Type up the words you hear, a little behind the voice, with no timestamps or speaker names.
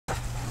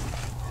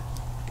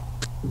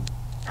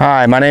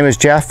Hi, my name is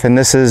Jeff, and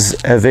this is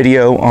a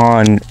video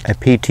on a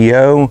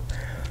PTO.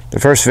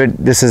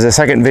 This is the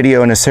second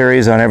video in a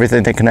series on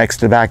everything that connects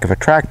to the back of a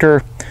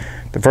tractor.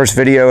 The first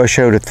video I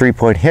showed a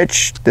 3-point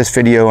hitch. This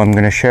video I'm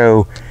going to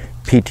show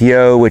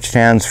PTO, which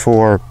stands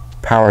for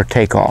power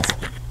takeoff.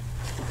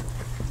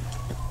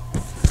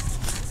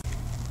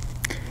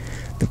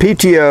 The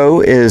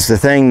PTO is the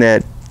thing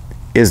that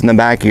is in the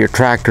back of your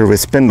tractor with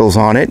spindles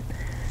on it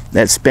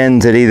that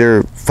spins at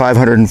either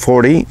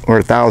 540 or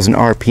 1000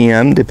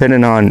 RPM,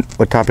 depending on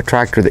what type of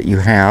tractor that you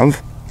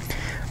have.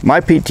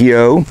 My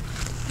PTO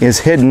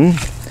is hidden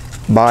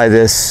by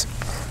this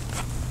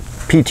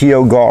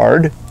PTO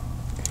guard,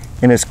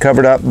 and it's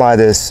covered up by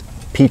this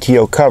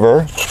PTO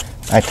cover.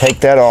 I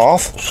take that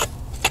off,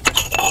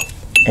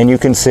 and you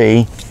can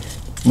see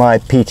my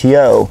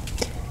PTO.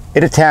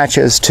 It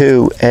attaches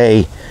to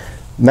a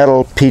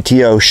metal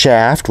PTO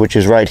shaft, which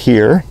is right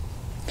here.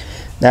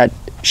 That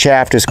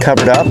shaft is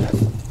covered up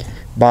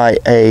by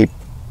a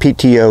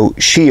PTO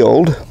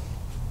shield.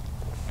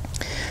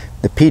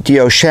 The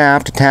PTO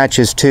shaft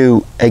attaches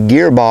to a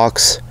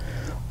gearbox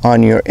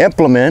on your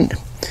implement.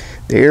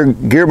 The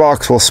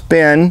gearbox will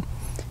spin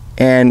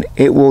and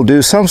it will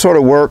do some sort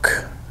of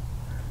work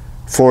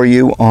for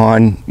you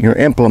on your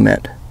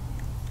implement.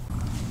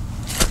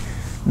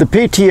 The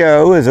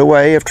PTO is a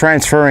way of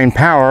transferring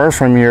power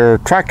from your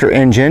tractor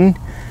engine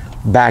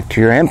back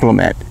to your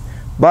implement,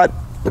 but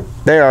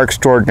they are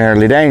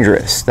extraordinarily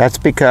dangerous. That's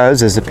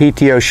because as the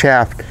PTO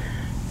shaft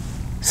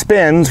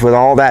spins with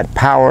all that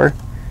power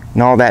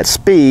and all that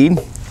speed,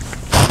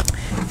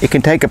 it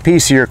can take a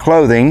piece of your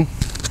clothing,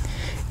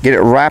 get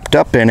it wrapped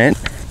up in it,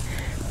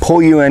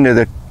 pull you into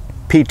the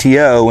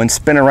PTO and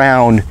spin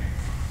around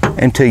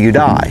until you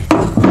die.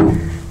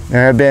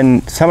 There have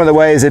been some of the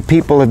ways that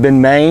people have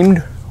been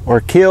maimed or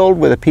killed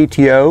with a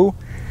PTO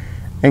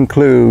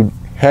include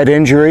head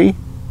injury,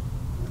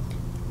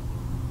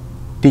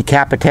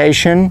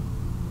 decapitation,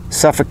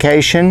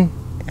 suffocation,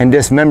 and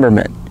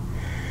dismemberment.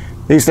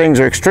 These things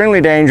are extremely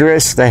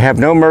dangerous. They have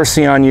no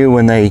mercy on you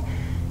when they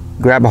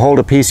grab a hold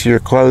of a piece of your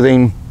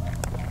clothing,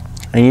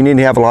 and you need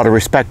to have a lot of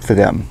respect for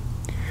them.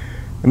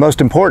 The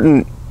most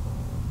important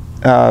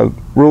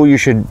rule you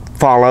should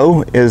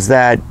follow is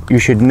that you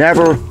should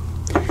never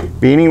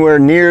be anywhere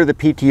near the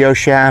PTO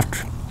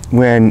shaft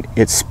when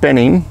it's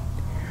spinning.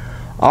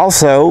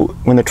 Also,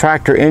 when the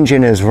tractor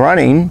engine is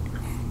running,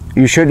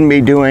 you shouldn't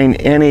be doing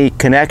any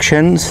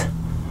connections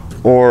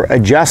or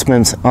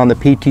adjustments on the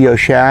PTO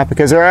shaft,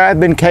 because there have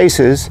been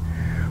cases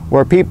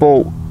where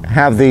people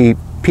have the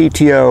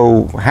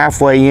PTO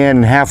halfway in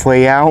and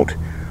halfway out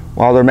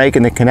while they're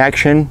making the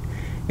connection.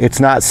 It's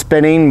not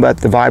spinning, but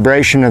the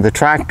vibration of the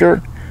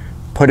tractor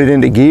put it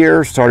into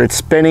gear, started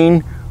spinning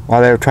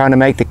while they were trying to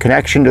make the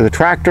connection to the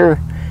tractor.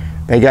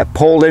 They got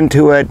pulled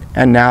into it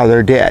and now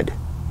they're dead.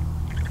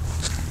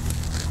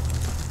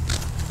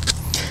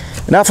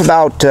 Enough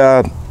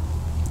about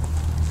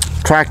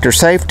tractor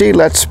safety.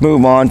 Let's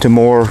move on to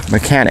more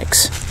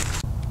mechanics.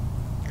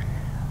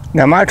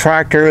 Now, my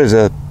tractor is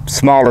a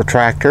smaller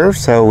tractor,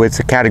 so it's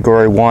a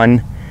category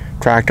 1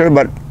 tractor,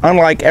 but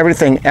unlike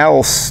everything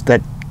else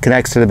that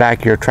connects to the back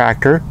of your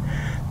tractor,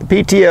 the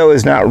PTO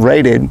is not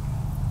rated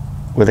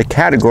with a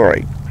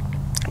category.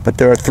 But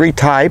there are 3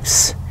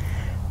 types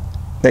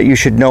that you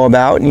should know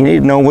about, and you need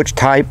to know which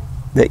type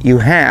that you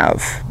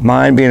have.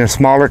 Mine, being a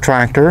smaller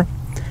tractor,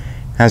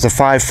 has a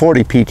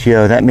 540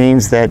 PTO. That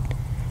means that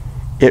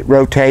it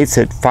rotates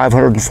at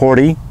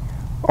 540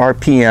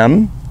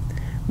 RPM.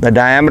 The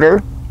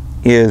diameter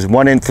is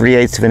 1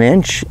 3/8 of an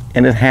inch,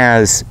 and it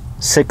has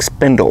 6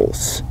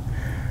 spindles.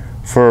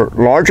 For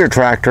larger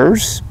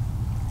tractors,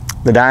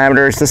 the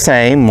diameter is the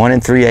same,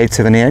 1 3/8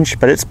 of an inch,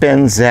 but it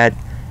spins at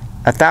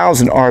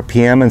 1000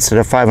 RPM instead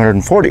of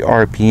 540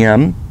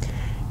 RPM,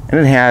 and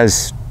it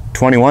has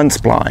 21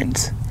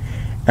 splines.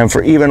 And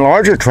for even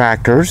larger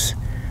tractors,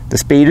 the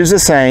speed is the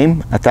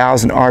same,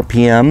 1000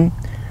 RPM,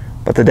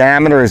 but the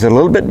diameter is a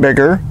little bit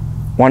bigger,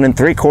 1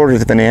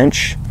 3/4 of an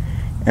inch.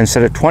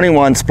 Instead of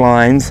 21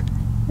 splines,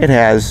 it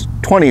has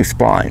 20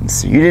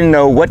 splines. You didn't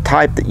know what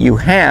type that you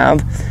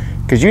have,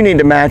 because you need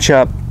to match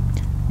up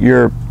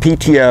your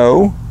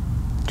PTO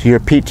to your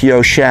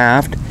PTO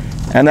shaft,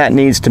 and that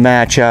needs to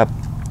match up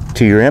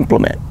to your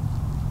implement.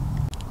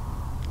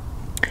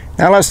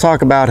 Now let's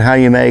talk about how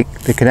you make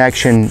the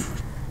connection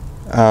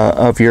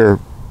of your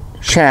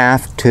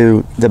shaft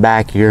to the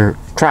back of your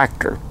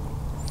tractor.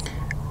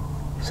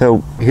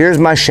 So here's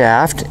my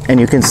shaft, and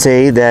you can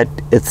see that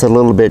it's a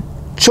little bit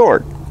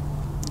short.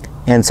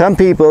 And some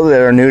people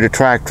that are new to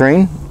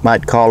tractoring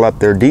might call up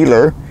their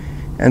dealer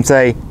and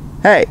say,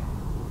 hey,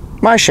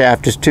 my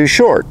shaft is too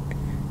short.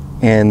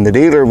 And the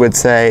dealer would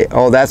say,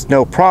 oh, that's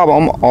no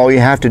problem. All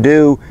you have to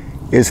do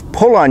is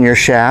pull on your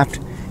shaft,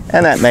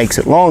 and that makes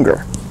it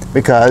longer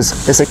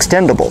because it's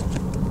extendable.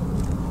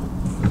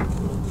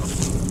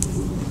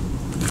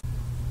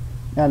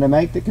 Now, to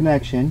make the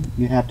connection,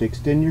 you have to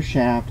extend your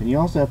shaft, and you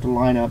also have to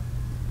line up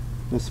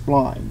the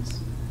splines.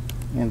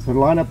 And so to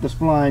line up the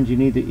splines, you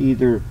need to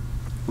either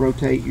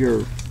rotate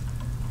your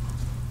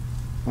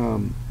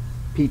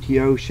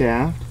PTO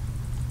shaft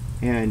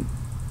and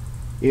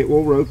it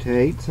will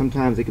rotate.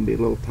 Sometimes it can be a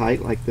little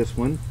tight like this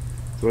one,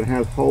 so it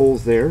has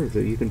holes there so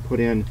you can put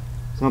in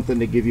something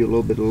to give you a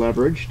little bit of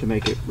leverage to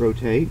make it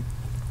rotate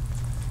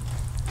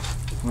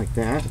like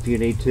that if you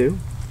need to.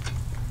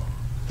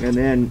 And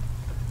then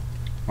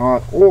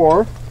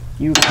or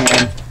you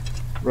can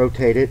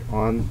rotate it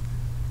on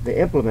the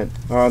implement,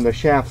 on the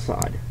shaft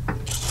side.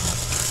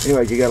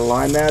 Anyways, you got to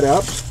line that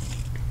up.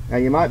 Now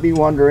you might be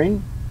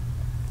wondering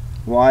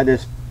why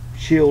this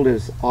shield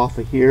is off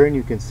of here, and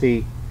you can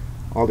see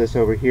all this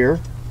over here.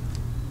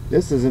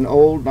 This is an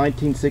old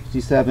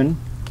 1967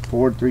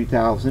 Ford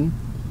 3000.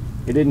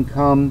 It didn't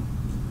come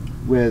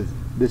with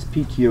this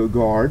PTO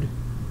guard.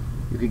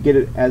 You could get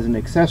it as an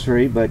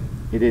accessory, but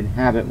it didn't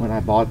have it when I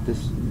bought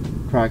this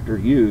tractor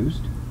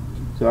used.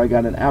 So I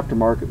got an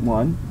aftermarket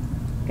one,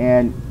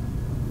 and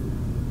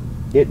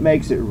it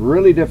makes it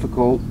really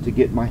difficult to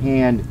get my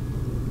hand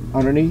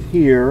underneath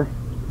here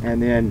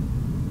and then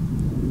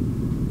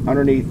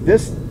underneath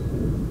this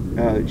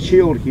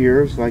shield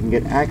here, so I can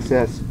get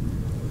access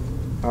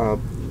to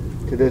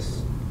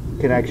this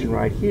connection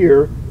right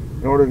here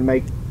in order to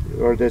make,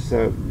 or this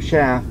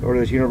shaft or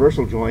this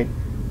universal joint,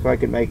 so I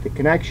can make the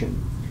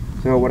connection.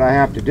 So what I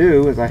have to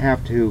do is I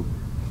have to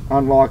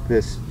unlock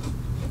this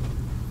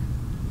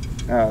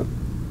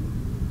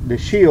the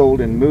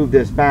shield and move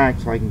this back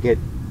so I can get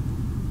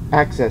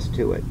access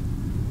to it.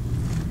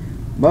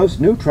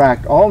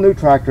 All new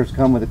tractors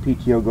come with a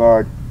PTO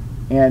guard,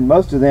 and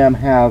most of them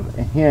have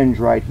a hinge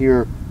right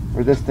here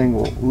where this thing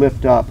will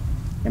lift up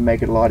and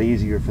make it a lot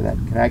easier for that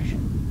connection.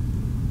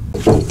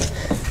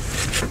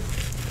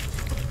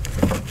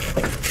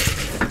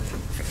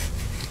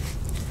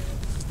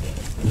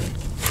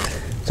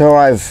 So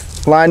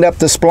I've lined up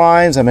the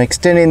splines, I'm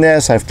extending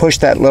this, I've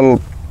pushed that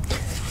little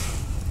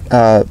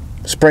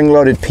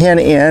spring-loaded pin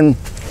in,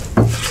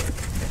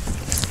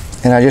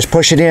 and I just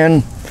push it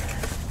in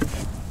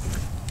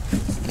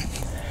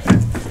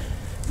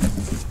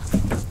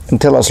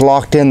until it's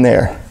locked in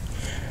there.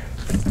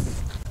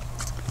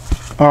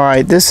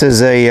 Alright, this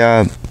is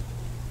a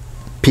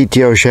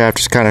PTO shaft.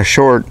 It's kind of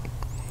short,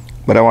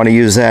 but I want to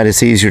use that.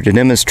 It's easier to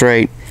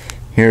demonstrate.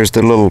 Here's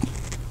the little,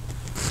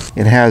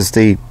 it has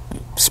the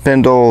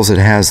spindles, it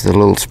has the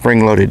little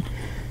spring-loaded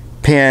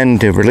pin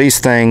to release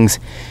things.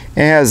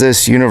 It has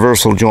this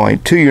universal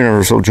joint, two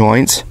universal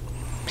joints.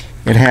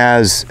 It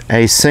has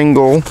a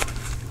single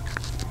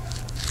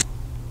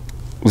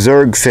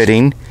Zerg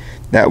fitting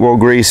that will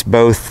grease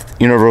both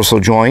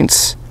universal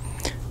joints.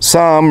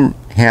 Some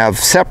have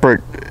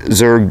separate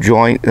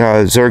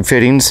Zerg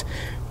fittings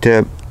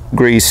to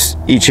grease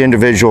each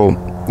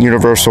individual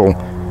universal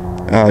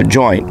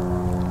joint.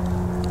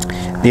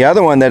 The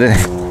other one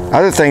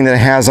other thing that it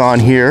has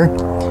on here,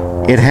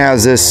 it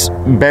has this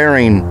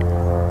bearing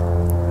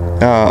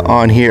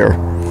on here.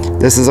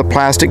 This is a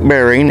plastic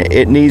bearing.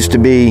 It needs to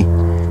be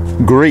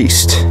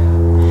greased,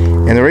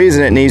 and the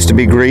reason it needs to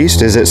be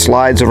greased is it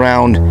slides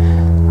around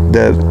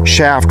the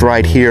shaft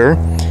right here.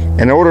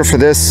 In order for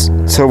this,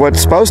 so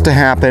what's supposed to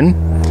happen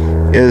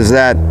is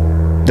that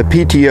the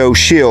PTO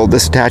shield,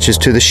 this attaches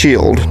to the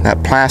shield,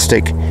 that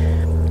plastic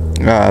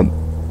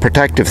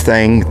protective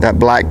thing, that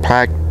black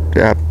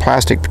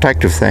plastic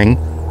protective thing.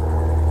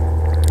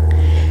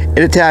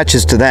 It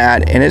attaches to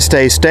that, and it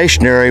stays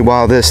stationary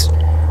while this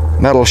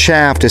metal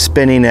shaft is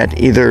spinning at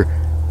either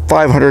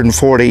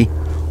 540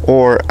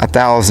 or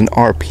 1000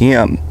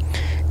 RPM.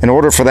 In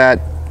order for that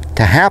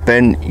to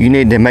happen, you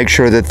need to make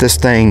sure that this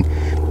thing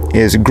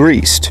is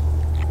greased,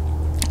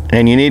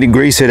 and you need to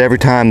grease it every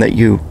time that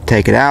you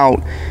take it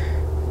out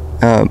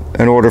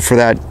in order for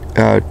that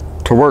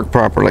to work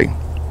properly.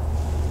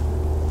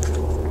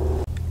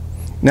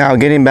 Now,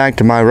 getting back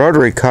to my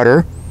rotary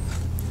cutter,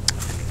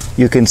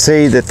 you can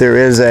see that there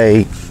is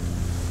a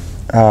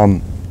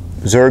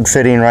Zerg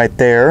fitting right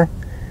there,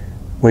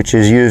 which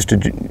is used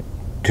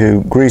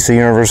to grease the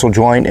universal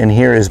joint, and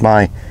here is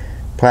my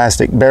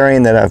plastic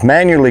bearing that I've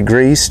manually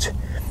greased,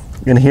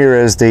 and here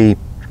is the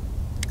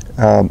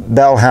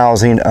bell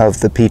housing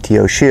of the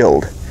PTO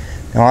shield.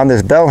 Now, on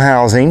this bell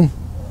housing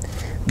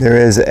there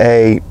is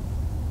a,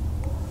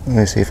 let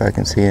me see if I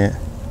can see it,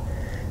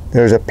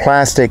 there's a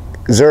plastic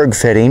Zerg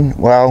fitting.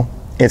 Well,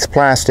 it's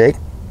plastic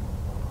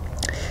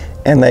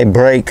and they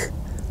break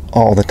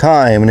all the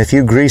time, and if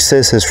you grease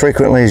this as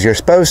frequently as you're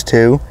supposed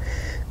to,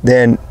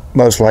 then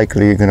most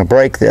likely you're going to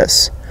break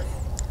this.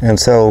 And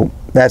so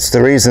that's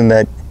the reason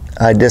that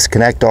I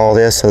disconnect all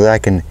this, so that I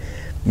can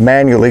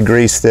manually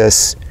grease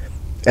this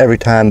every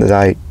time that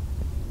I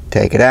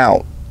take it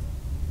out.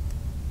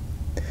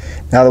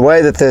 Now, the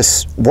way that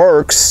this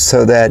works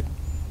so that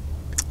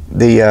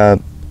the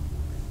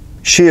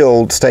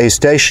shield stays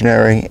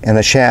stationary and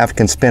the shaft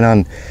can spin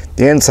on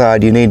the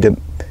inside, you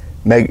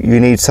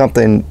need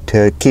something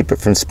to keep it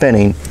from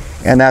spinning,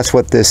 and that's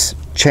what this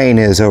chain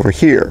is over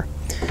here.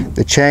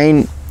 The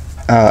chain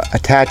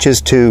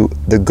attaches to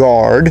the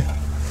guard,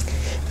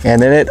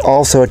 and then it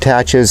also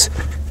attaches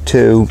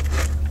to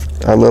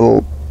a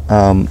little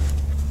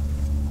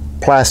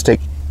plastic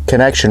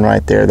connection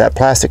right there. That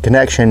plastic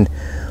connection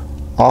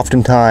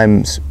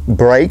oftentimes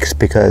breaks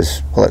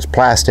because, well, it's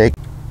plastic.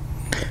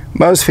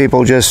 Most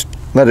people just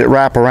let it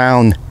wrap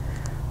around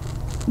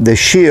the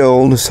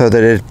shield so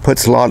that it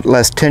puts a lot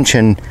less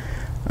tension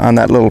on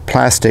that little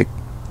plastic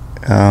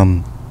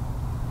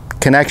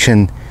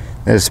connection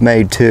that it's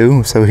made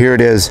to. So here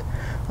it is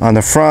on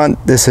the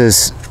front. This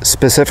is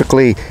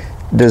specifically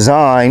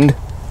designed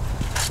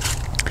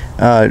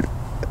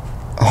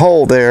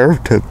hole there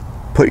to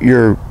put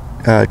your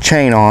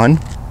chain on,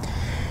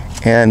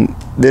 and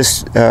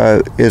this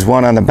is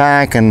one on the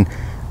back, and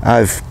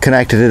I've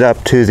connected it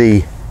up to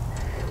the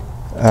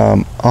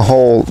a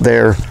hole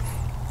there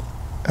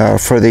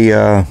for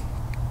the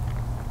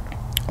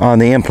on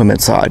the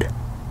implement side.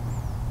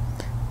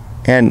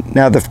 And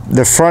now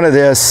the front of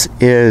this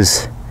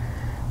is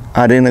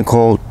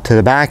identical to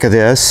the back of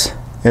this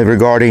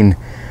regarding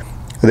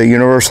the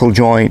universal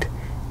joint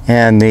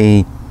and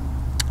the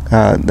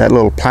that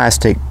little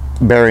plastic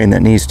bearing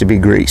that needs to be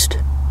greased.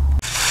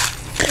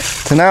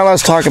 So now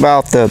let's talk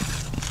about the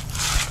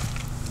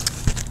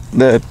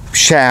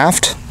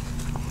shaft.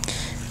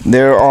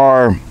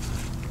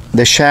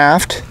 The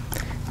shaft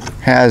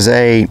has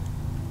a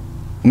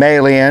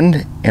male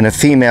end and a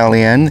female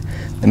end.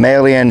 The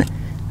male end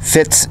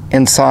fits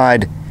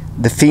inside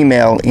the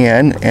female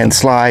end and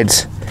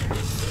slides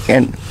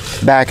in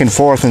back and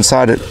forth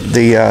inside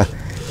the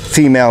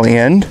female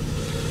end.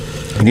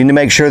 You need to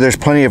make sure there's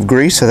plenty of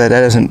grease so that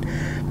doesn't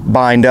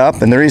bind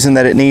up, and the reason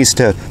that it needs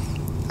to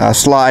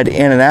slide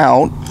in and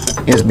out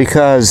is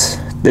because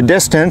the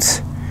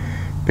distance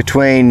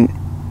between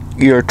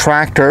your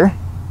tractor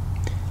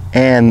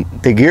and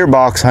the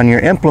gearbox on your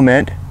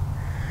implement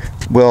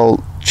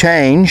will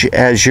change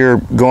as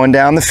you're going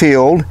down the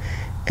field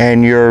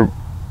and your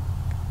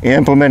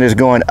implement is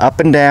going up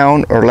and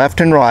down or left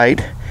and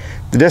right.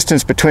 The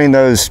distance between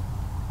those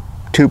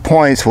 2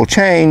 points will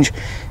change,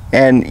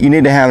 and you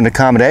need to have an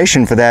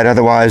accommodation for that,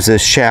 otherwise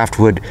this shaft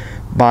would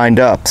bind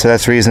up. So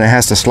that's the reason it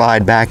has to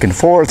slide back and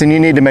forth, and you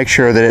need to make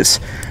sure that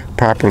it's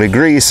properly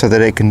greased so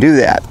that it can do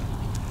that.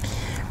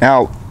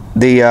 Now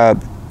the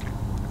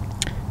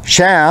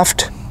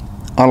shaft,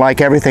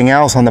 unlike everything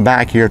else on the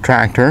back of your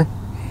tractor,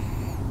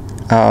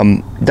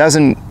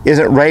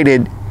 isn't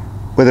rated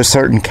with a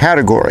certain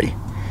category.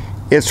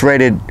 It's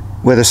rated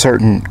with a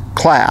certain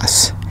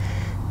class,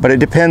 but it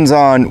depends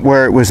on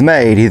where it was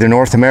made, either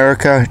North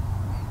America,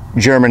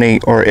 Germany,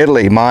 or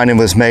Italy. Mine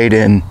was made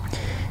in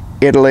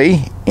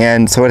Italy,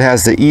 and so it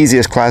has the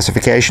easiest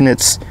classification.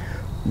 It's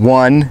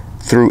 1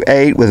 through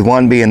 8, with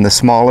 1 being the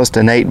smallest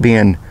and 8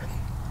 being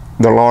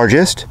the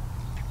largest.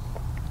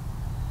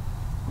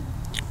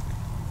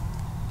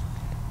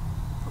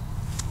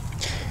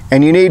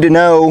 And you need to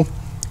know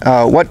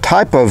what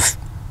type of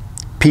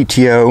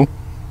PTO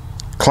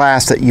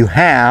class that you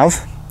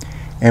have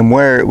and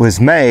where it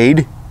was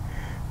made,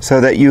 so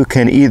that you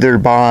can either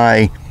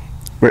buy,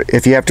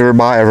 if you have to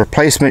buy a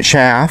replacement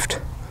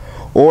shaft,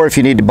 or if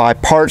you need to buy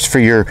parts for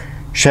your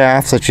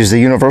shaft such as the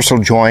universal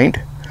joint,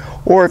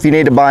 or if you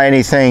need to buy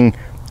anything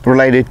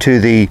related to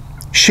the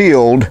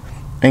shield,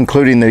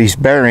 including these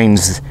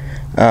bearings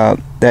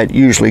that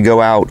usually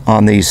go out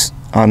on these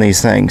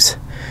things.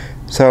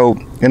 So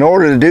in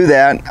order to do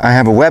that, I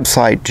have a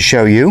website to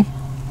show you.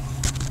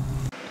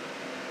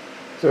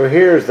 So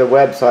here's the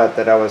website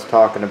that I was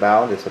talking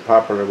about. It's a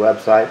popular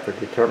website for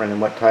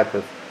determining what type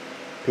of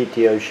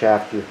PTO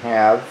shaft you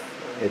have.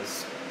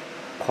 It's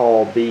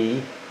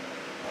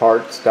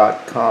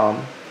paulbparts.com.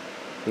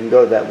 You can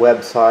go to that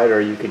website, or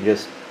you can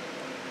just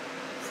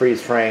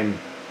freeze frame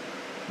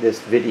this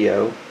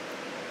video.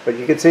 But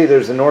you can see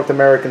there's a North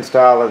American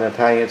style, an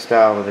Italian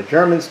style, and a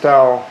German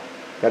style.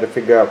 Got to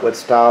figure out what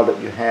style that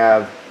you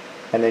have,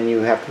 and then you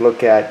have to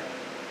look at,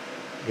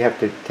 you have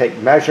to take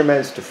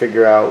measurements to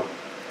figure out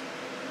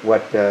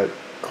what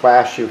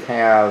class you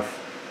have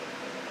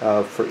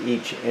for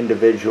each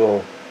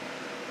individual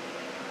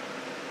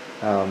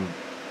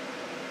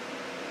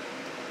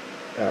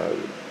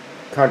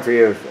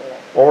country of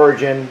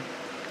origin,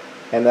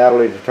 and that'll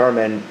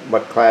determine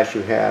what class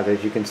you have.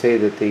 As you can see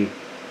that the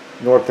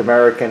North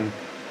American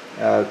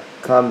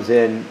comes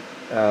in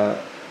a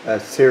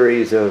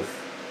series of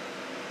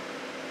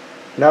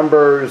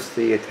numbers.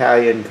 The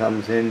Italian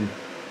comes in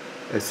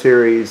a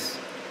series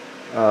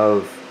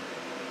of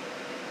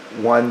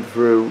 1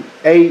 through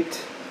 8,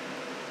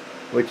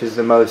 which is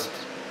the most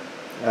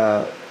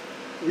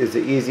is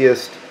the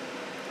easiest,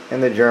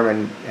 and the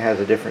German has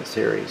a different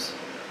series.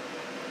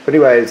 But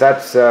anyways,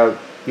 that's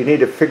you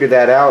need to figure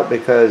that out,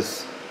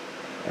 because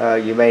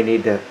you may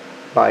need to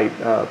buy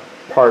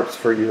parts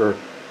for your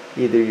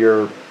either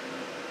your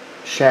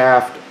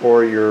shaft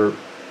or your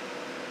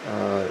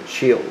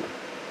shield.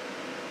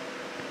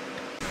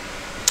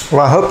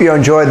 Well, I hope you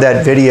enjoyed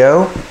that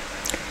video.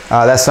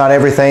 That's not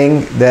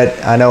everything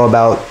that I know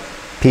about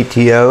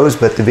PTOs,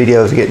 but the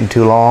video is getting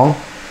too long.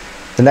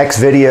 The next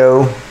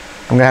video,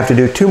 I'm going to have to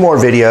do 2 more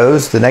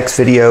videos. The next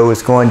video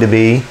is going to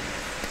be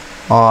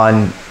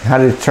on how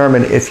to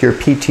determine if your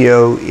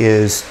PTO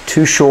is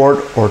too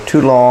short or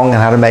too long, and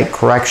how to make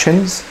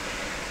corrections,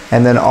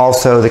 and then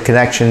also the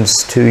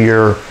connections to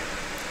your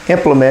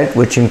implement,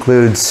 which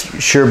includes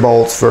shear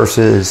bolts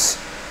versus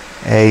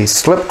a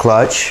slip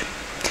clutch.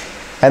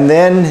 And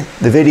then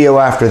the video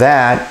after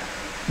that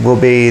will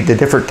be the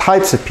different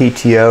types of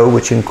PTO,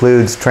 which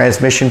includes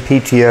transmission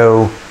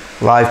PTO,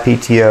 live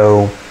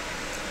PTO,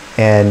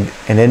 and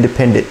an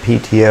independent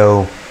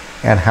PTO,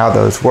 and how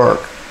those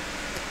work.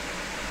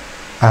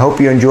 I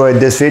hope you enjoyed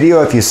this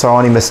video. If you saw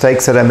any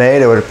mistakes that I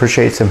made, I would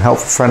appreciate some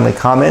helpful, friendly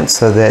comments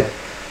so that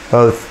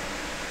both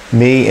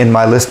me and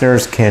my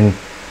listeners can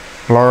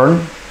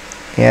learn.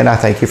 And I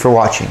thank you for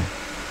watching.